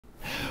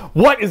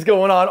What is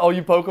going on, all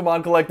you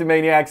Pokemon collecting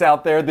maniacs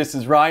out there? This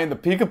is Ryan, the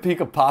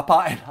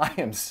PikaPikaPapa, and I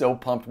am so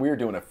pumped. We are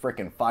doing a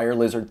freaking Fire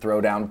Lizard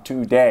throwdown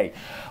today.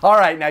 All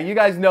right, now you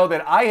guys know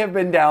that I have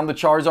been down the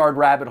Charizard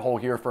rabbit hole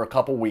here for a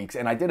couple weeks,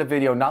 and I did a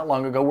video not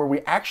long ago where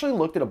we actually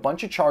looked at a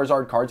bunch of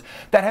Charizard cards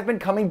that have been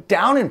coming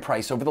down in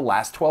price over the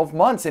last 12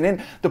 months. And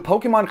in the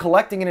Pokemon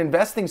collecting and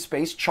investing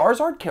space,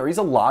 Charizard carries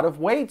a lot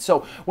of weight.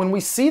 So when we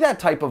see that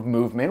type of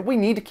movement, we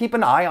need to keep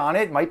an eye on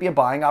it. It might be a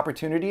buying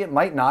opportunity, it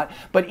might not,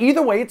 but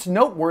either way, it's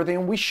noteworthy.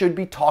 And we should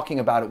be talking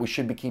about it. We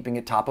should be keeping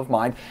it top of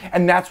mind.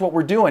 And that's what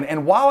we're doing.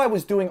 And while I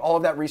was doing all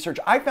of that research,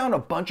 I found a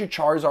bunch of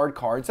Charizard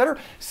cards that are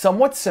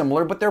somewhat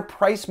similar, but their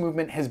price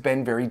movement has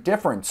been very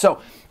different.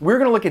 So we're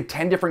going to look at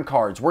 10 different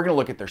cards. We're going to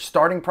look at their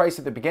starting price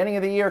at the beginning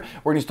of the year.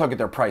 We're going to look at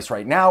their price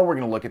right now. We're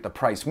going to look at the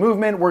price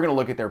movement. We're going to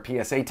look at their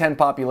PSA 10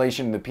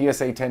 population, the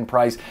PSA 10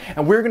 price.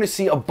 And we're going to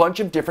see a bunch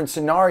of different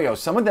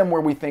scenarios. Some of them where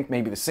we think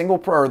maybe the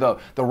single or the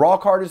raw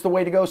card is the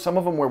way to go. Some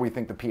of them where we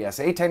think the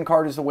PSA 10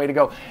 card is the way to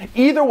go.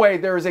 Either way,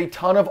 there is a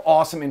ton of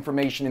awesome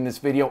information in this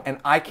video, and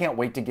I can't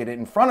wait to get it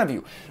in front of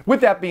you.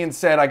 With that being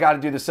said, I got to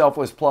do the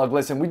selfless plug.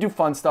 Listen, we do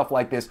fun stuff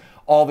like this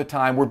all the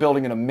time. We're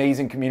building an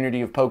amazing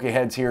community of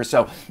Pokeheads here,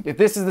 so if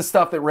this is the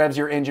stuff that revs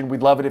your engine,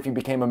 we'd love it if you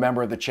became a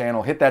member of the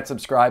channel. Hit that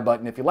subscribe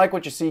button. If you like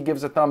what you see, give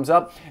us a thumbs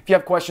up. If you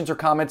have questions or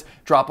comments,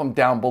 drop them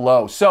down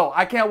below. So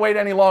I can't wait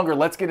any longer.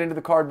 Let's get into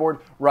the cardboard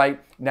right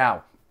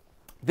now.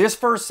 This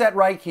first set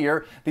right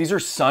here, these are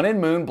Sun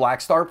and Moon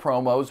Black Star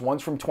promos.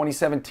 One's from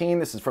 2017.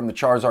 This is from the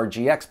Charizard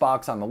GX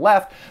box on the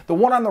left. The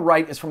one on the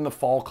right is from the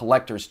Fall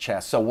Collector's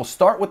Chest. So we'll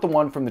start with the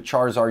one from the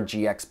Charizard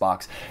GX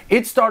box.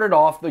 It started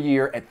off the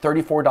year at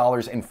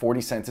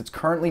 $34.40. It's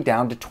currently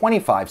down to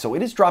 $25, so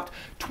it has dropped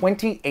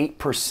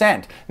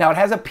 28%. Now it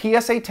has a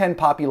PSA 10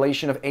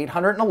 population of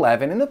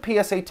 811, and the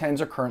PSA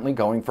 10s are currently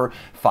going for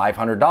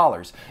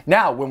 $500.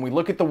 Now, when we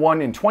look at the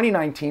one in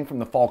 2019 from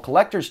the Fall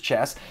Collector's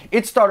Chest,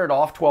 it started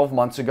off 12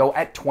 months ago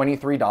at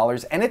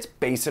 $23, and it's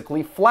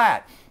basically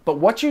flat. But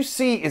what you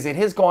see is it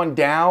has gone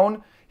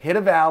down, hit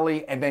a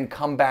valley, and then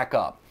come back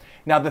up.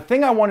 Now, the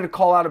thing I wanted to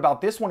call out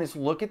about this one is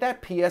look at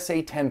that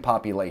PSA 10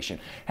 population.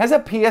 It has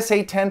a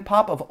PSA 10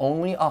 pop of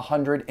only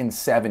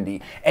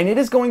 170, and it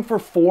is going for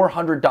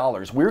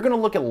 $400. We're going to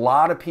look at a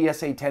lot of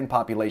PSA 10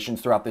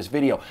 populations throughout this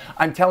video.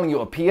 I'm telling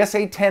you, a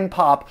PSA 10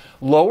 pop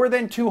lower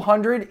than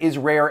 200 is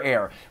rare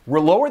air.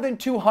 We're lower than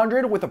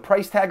 200 with a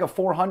price tag of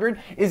 400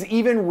 is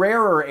even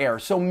rarer air.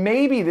 So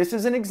maybe this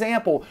is an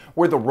example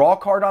where the raw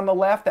card on the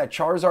left, that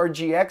Charizard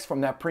GX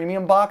from that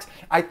premium box,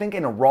 I think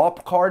in a raw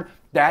card,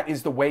 that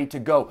is the way to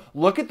go.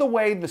 Look at the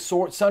way the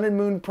Sun and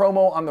Moon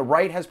promo on the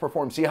right has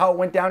performed. See how it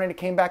went down and it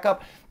came back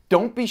up?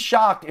 Don't be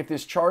shocked if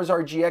this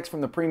Charizard GX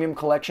from the premium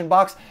collection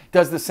box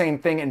does the same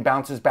thing and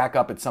bounces back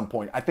up at some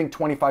point. I think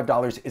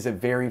 $25 is a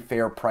very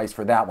fair price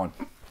for that one.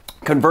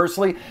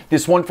 Conversely,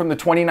 this one from the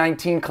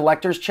 2019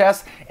 Collector's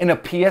Chest in a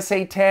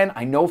PSA 10,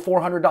 I know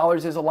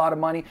 $400 is a lot of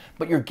money,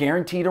 but you're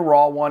guaranteed a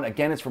raw one.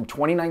 Again, it's from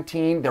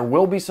 2019. There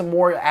will be some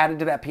more added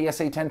to that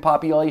PSA 10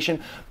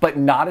 population, but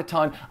not a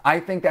ton.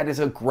 I think that is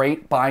a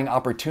great buying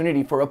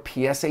opportunity for a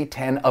PSA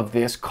 10 of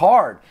this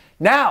card.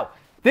 Now,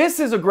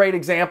 this is a great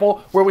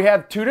example where we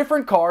have two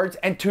different cards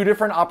and two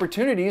different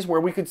opportunities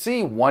where we could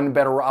see one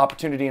better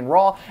opportunity in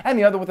raw and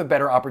the other with a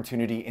better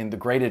opportunity in the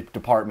graded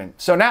department.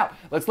 So now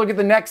let's look at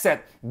the next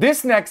set.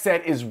 This next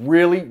set is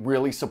really,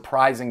 really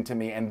surprising to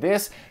me. And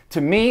this,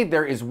 to me,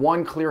 there is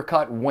one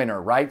clear-cut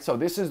winner, right? So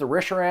this is the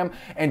Reshiram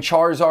and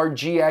Charizard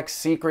GX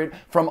Secret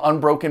from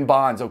Unbroken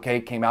Bonds,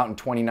 okay? Came out in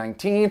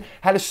 2019,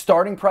 had a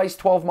starting price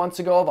 12 months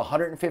ago of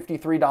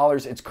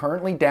 $153. It's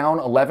currently down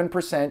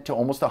 11% to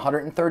almost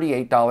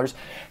 $138.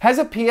 Has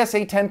a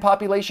PSA 10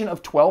 population of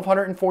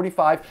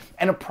 1,245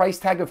 and a price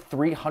tag of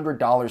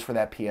 $300 for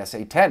that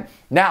PSA 10.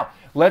 Now,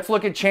 let's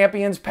look at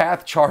Champion's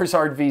Path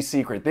Charizard V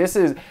Secret. This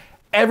is,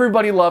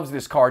 everybody loves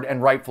this card,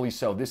 and rightfully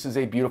so. This is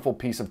a beautiful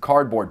piece of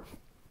cardboard.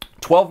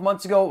 12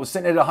 months ago, it was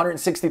sitting at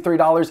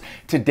 $163.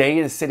 Today,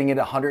 it is sitting at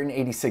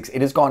 $186.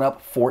 It has gone up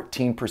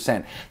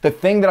 14%. The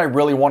thing that I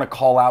really want to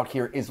call out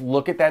here is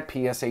look at that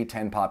PSA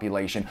 10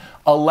 population.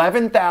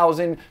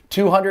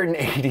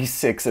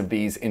 11,286 of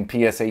these in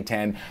PSA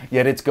 10,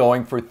 yet it's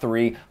going for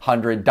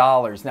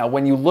 $300. Now,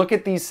 when you look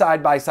at these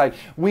side by side,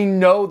 we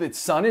know that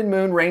Sun and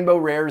Moon Rainbow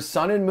Rares,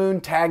 Sun and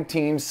Moon Tag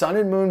Teams, Sun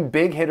and Moon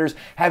Big Hitters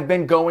have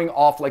been going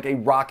off like a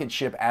rocket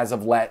ship as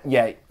of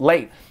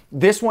late.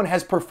 This one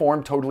has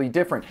performed totally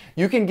different.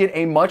 You can get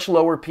a much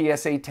lower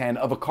PSA 10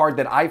 of a card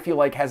that I feel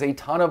like has a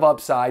ton of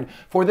upside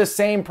for the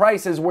same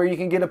price as where you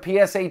can get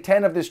a PSA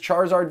 10 of this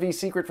Charizard V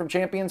Secret from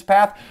Champion's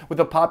Path with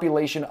a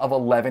population of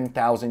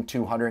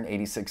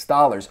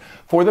 $11,286.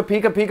 For the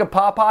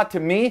PikaPikaPaPa, to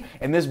me,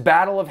 in this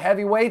battle of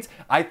heavyweights,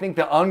 I think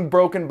the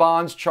Unbroken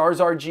Bonds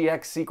Charizard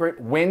GX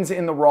Secret wins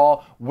in the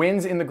raw,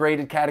 wins in the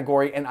graded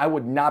category, and I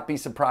would not be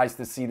surprised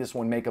to see this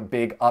one make a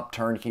big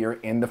upturn here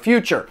in the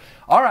future.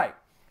 All right.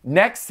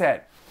 Next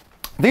set.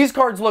 These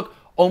cards look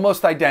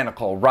almost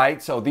identical,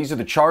 right? So these are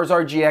the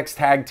Charizard GX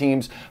tag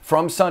teams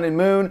from Sun and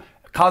Moon.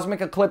 Cosmic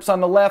Eclipse on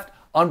the left,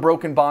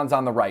 unbroken bonds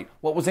on the right.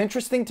 What was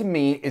interesting to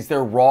me is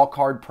their raw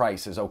card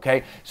prices,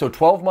 okay? So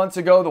 12 months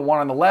ago, the one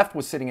on the left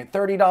was sitting at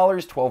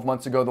 $30. 12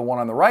 months ago, the one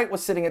on the right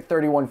was sitting at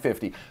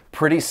 $31.50.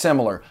 Pretty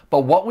similar.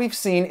 But what we've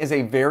seen is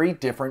a very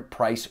different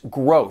price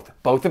growth.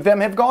 Both of them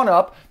have gone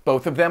up.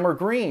 Both of them are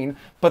green.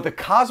 But the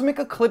Cosmic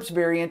Eclipse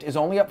variant is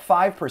only up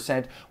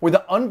 5%, where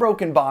the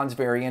Unbroken Bonds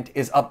variant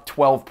is up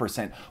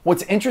 12%.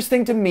 What's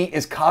interesting to me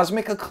is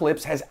Cosmic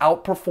Eclipse has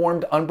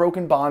outperformed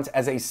Unbroken Bonds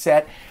as a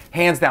set,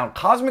 hands down.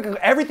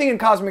 Everything in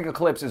Cosmic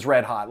Eclipse is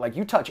red hot. Like,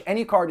 you touch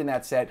any card in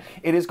that set,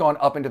 it has gone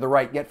up and to the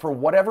right. Yet for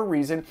whatever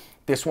reason,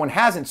 this one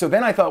hasn't. So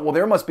then I thought, well,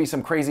 there must be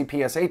some crazy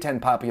PSA 10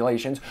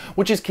 populations,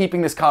 which is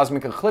keeping this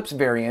Cosmic Eclipse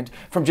variant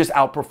from just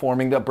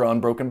outperforming the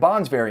Unbroken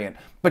Bonds variant.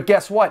 But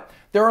guess what?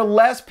 There are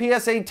less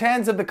PSA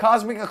 10s of the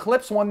Cosmic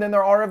Eclipse one than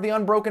there are of the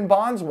Unbroken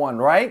Bonds one,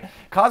 right?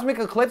 Cosmic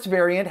Eclipse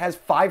variant has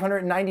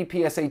 590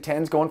 PSA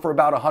 10s going for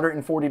about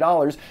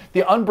 $140.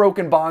 The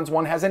Unbroken Bonds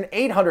one has an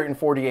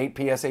 848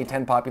 PSA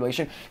 10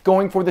 population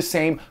going for the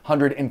same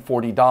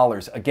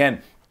 $140.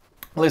 Again,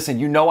 listen,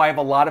 you know I have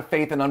a lot of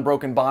faith in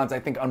Unbroken Bonds. I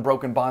think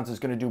Unbroken Bonds is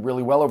going to do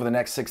really well over the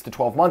next 6 to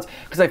 12 months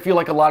because I feel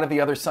like a lot of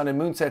the other Sun and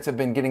Moon sets have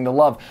been getting the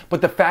love.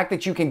 But the fact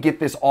that you can get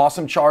this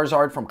awesome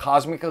Charizard from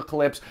Cosmic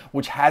Eclipse,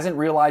 which hasn't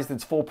realized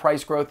its full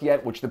price growth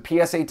yet, which the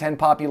PSA 10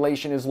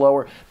 population is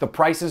lower, the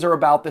prices are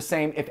about the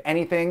same. If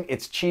anything,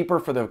 it's cheaper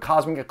for the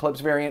Cosmic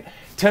Eclipse variant.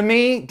 To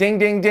me, ding,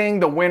 ding,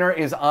 ding, the winner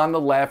is on the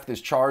left, this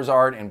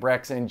Charizard and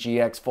Brexen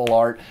GX Full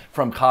Art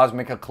from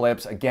Cosmic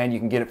Eclipse. Again, you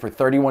can get it for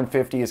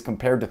 $31.50 as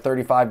compared to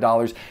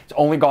 $35. It's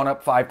only gone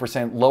up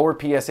 5%, lower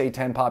PSA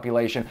 10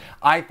 population.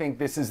 I think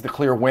this is the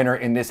clear winner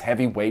in this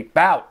heavyweight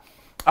bout.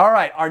 All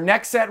right, our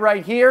next set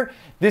right here,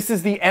 this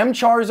is the M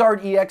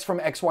Charizard EX from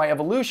XY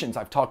Evolutions.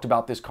 I've talked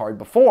about this card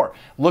before.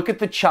 Look at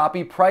the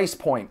choppy price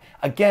point.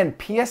 Again,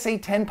 PSA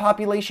 10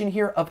 population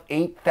here of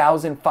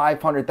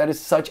 8,500. That is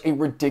such a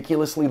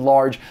ridiculously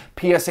large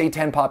PSA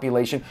 10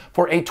 population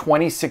for a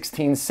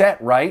 2016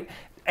 set, right?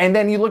 And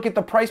then you look at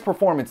the price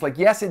performance, like,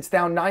 yes, it's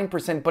down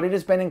 9%, but it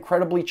has been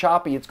incredibly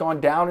choppy. It's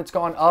gone down, it's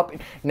gone up.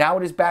 Now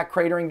it is back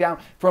cratering down.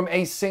 From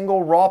a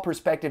single raw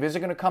perspective, is it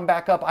going to come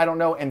back up? I don't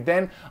know. And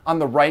then on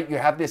the right, you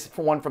have this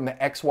one from the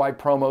XY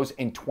promos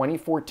in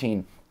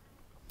 2014.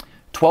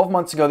 12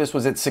 months ago, this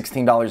was at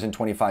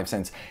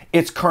 $16.25.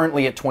 It's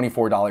currently at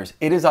 $24.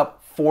 It is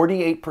up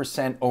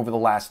 48% over the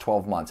last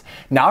 12 months.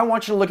 Now I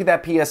want you to look at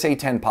that PSA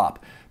 10 pop.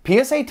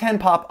 PSA 10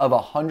 pop of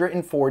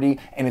 140,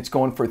 and it's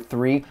going for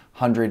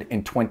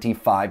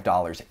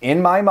 $325.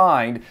 In my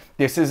mind,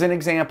 this is an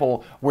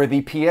example where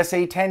the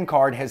PSA 10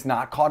 card has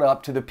not caught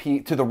up to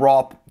the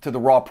raw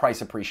price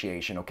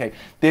appreciation, okay?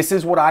 This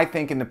is what I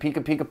think in the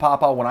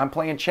PikaPikaPaPa when I'm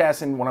playing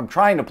chess and when I'm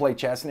trying to play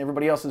chess and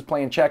everybody else is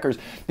playing checkers.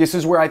 This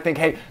is where I think,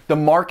 hey, the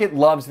market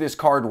loves this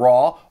card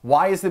raw.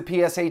 Why is the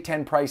PSA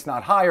 10 price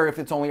not higher if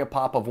it's only a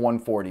pop of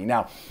 140?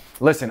 Now,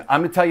 listen,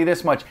 I'm going to tell you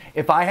this much.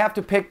 If I have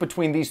to pick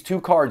between these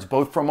two cards,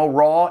 both from a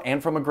raw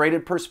and from a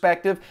graded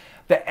perspective,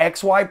 the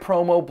XY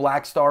promo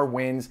Black Star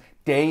wins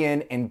day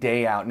in and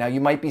day out. Now,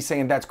 you might be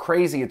saying that's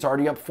crazy. It's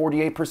already up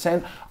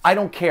 48%. I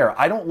don't care.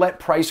 I don't let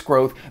price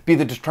growth be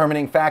the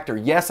determining factor.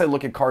 Yes, I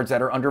look at cards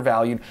that are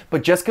undervalued,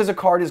 but just because a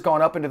card has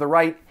gone up and to the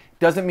right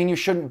doesn't mean you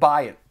shouldn't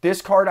buy it. This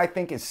card, I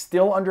think, is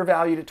still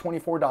undervalued at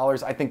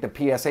 $24. I think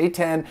the PSA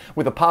 10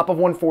 with a pop of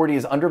 140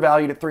 is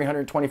undervalued at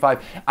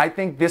 $325. I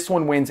think this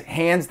one wins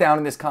hands down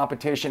in this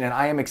competition, and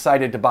I am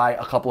excited to buy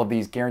a couple of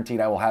these. Guaranteed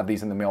I will have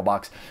these in the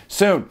mailbox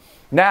soon.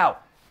 Now,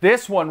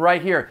 this one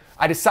right here,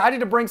 I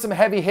decided to bring some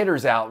heavy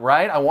hitters out,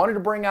 right? I wanted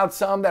to bring out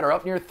some that are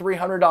up near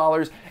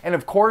 $300. And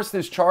of course,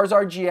 this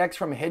Charizard GX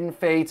from Hidden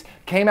Fates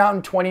came out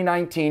in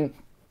 2019.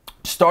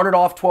 Started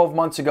off 12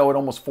 months ago at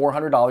almost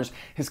 $400,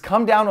 has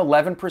come down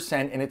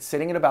 11%, and it's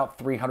sitting at about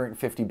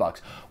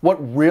 $350. What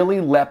really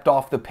leapt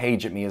off the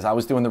page at me as I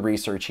was doing the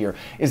research here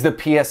is the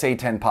PSA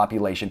 10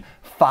 population.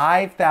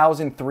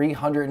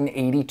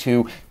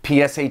 5,382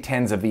 PSA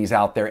 10s of these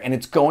out there, and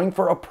it's going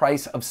for a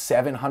price of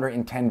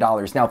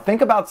 $710. Now,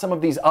 think about some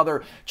of these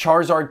other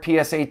Charizard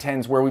PSA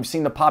 10s where we've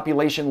seen the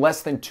population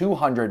less than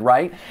 200,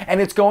 right? And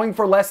it's going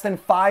for less than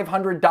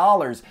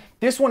 $500.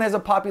 This one has a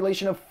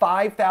population of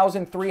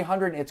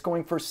 5,300, and it's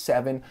going for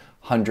 $700.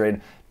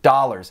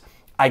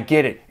 I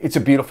get it. It's a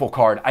beautiful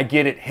card. I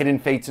get it. Hidden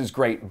Fates is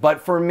great. But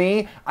for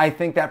me, I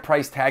think that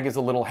price tag is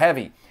a little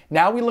heavy.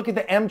 Now we look at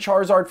the M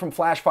Charizard from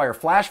Flashfire.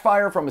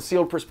 Flashfire from a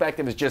sealed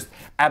perspective is just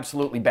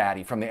absolutely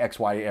batty from the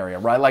XY area,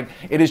 right? Like,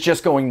 it is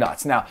just going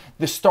nuts. Now,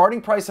 the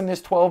starting price on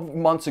this 12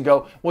 months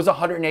ago was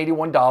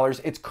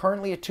 $181. It's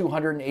currently at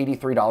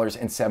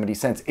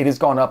 $283.70. It has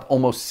gone up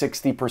almost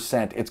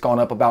 60%. It's gone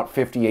up about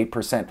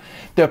 58%.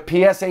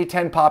 The PSA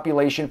 10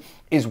 population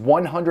is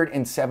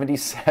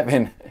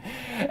 177,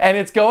 and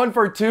it's going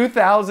for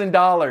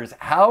 $2,000.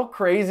 How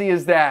crazy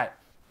is that?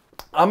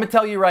 I'm gonna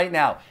tell you right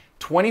now,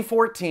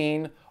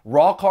 2014,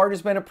 Raw card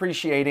has been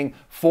appreciating.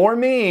 For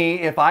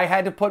me, if I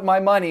had to put my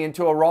money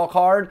into a raw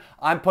card,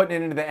 I'm putting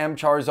it into the M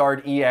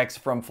Charizard EX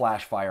from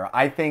Flashfire.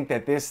 I think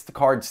that this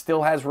card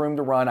still has room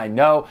to run. I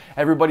know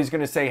everybody's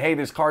going to say, hey,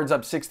 this card's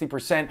up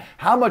 60%.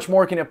 How much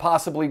more can it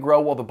possibly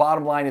grow? Well, the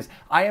bottom line is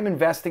I am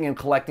investing and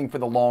collecting for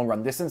the long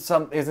run. This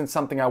isn't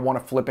something I want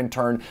to flip and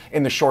turn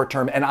in the short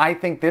term. And I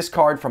think this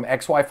card from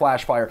XY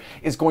Flashfire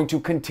is going to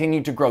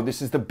continue to grow.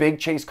 This is the big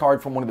chase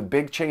card from one of the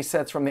big chase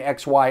sets from the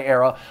XY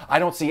era. I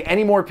don't see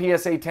any more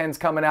PSA 10s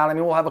coming out. I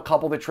mean, we'll have a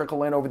couple that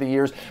trickle in over the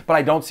years, but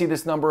I don't see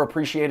this number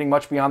appreciating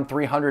much beyond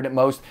 300 at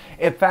most.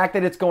 In fact,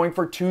 that it's going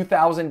for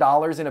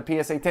 $2,000 in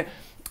a PSA 10.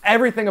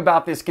 Everything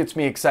about this gets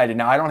me excited.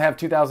 Now, I don't have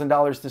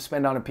 $2,000 to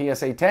spend on a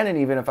PSA 10, and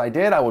even if I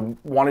did, I would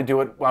want to do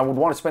it. I would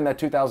want to spend that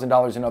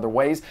 $2,000 in other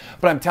ways.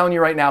 But I'm telling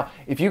you right now,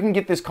 if you can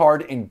get this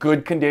card in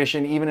good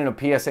condition, even in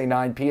a PSA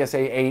 9,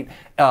 PSA 8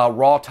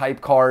 raw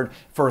type card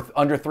for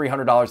under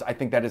 $300, I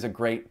think that is a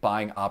great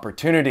buying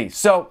opportunity.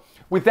 So,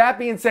 with that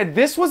being said,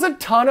 this was a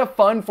ton of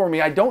fun for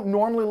me. I don't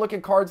normally look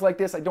at cards like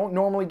this. I don't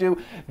normally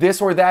do this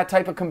or that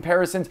type of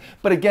comparisons.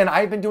 But again,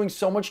 I've been doing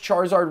so much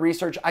Charizard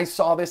research. I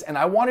saw this and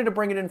I wanted to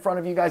bring it in front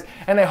of you guys.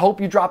 And I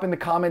hope you drop in the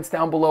comments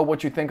down below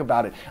what you think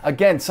about it.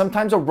 Again,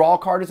 sometimes a raw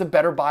card is a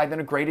better buy than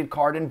a graded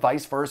card and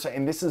vice versa.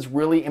 And this is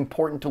really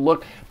important to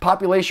look.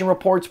 Population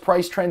reports,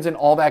 price trends, and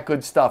all that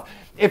good stuff.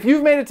 If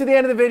you've made it to the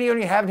end of the video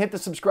and you haven't hit the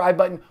subscribe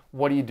button,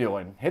 what are you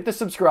doing? Hit the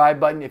subscribe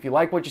button. If you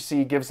like what you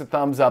see, give us a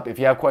thumbs up. If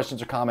you have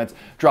questions or comments,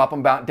 drop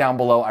them down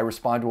below. I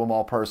respond to them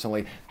all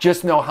personally.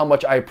 Just know how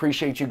much I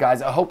appreciate you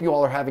guys. I hope you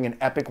all are having an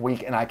epic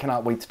week, and I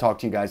cannot wait to talk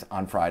to you guys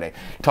on Friday.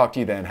 Talk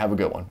to you then. Have a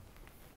good one.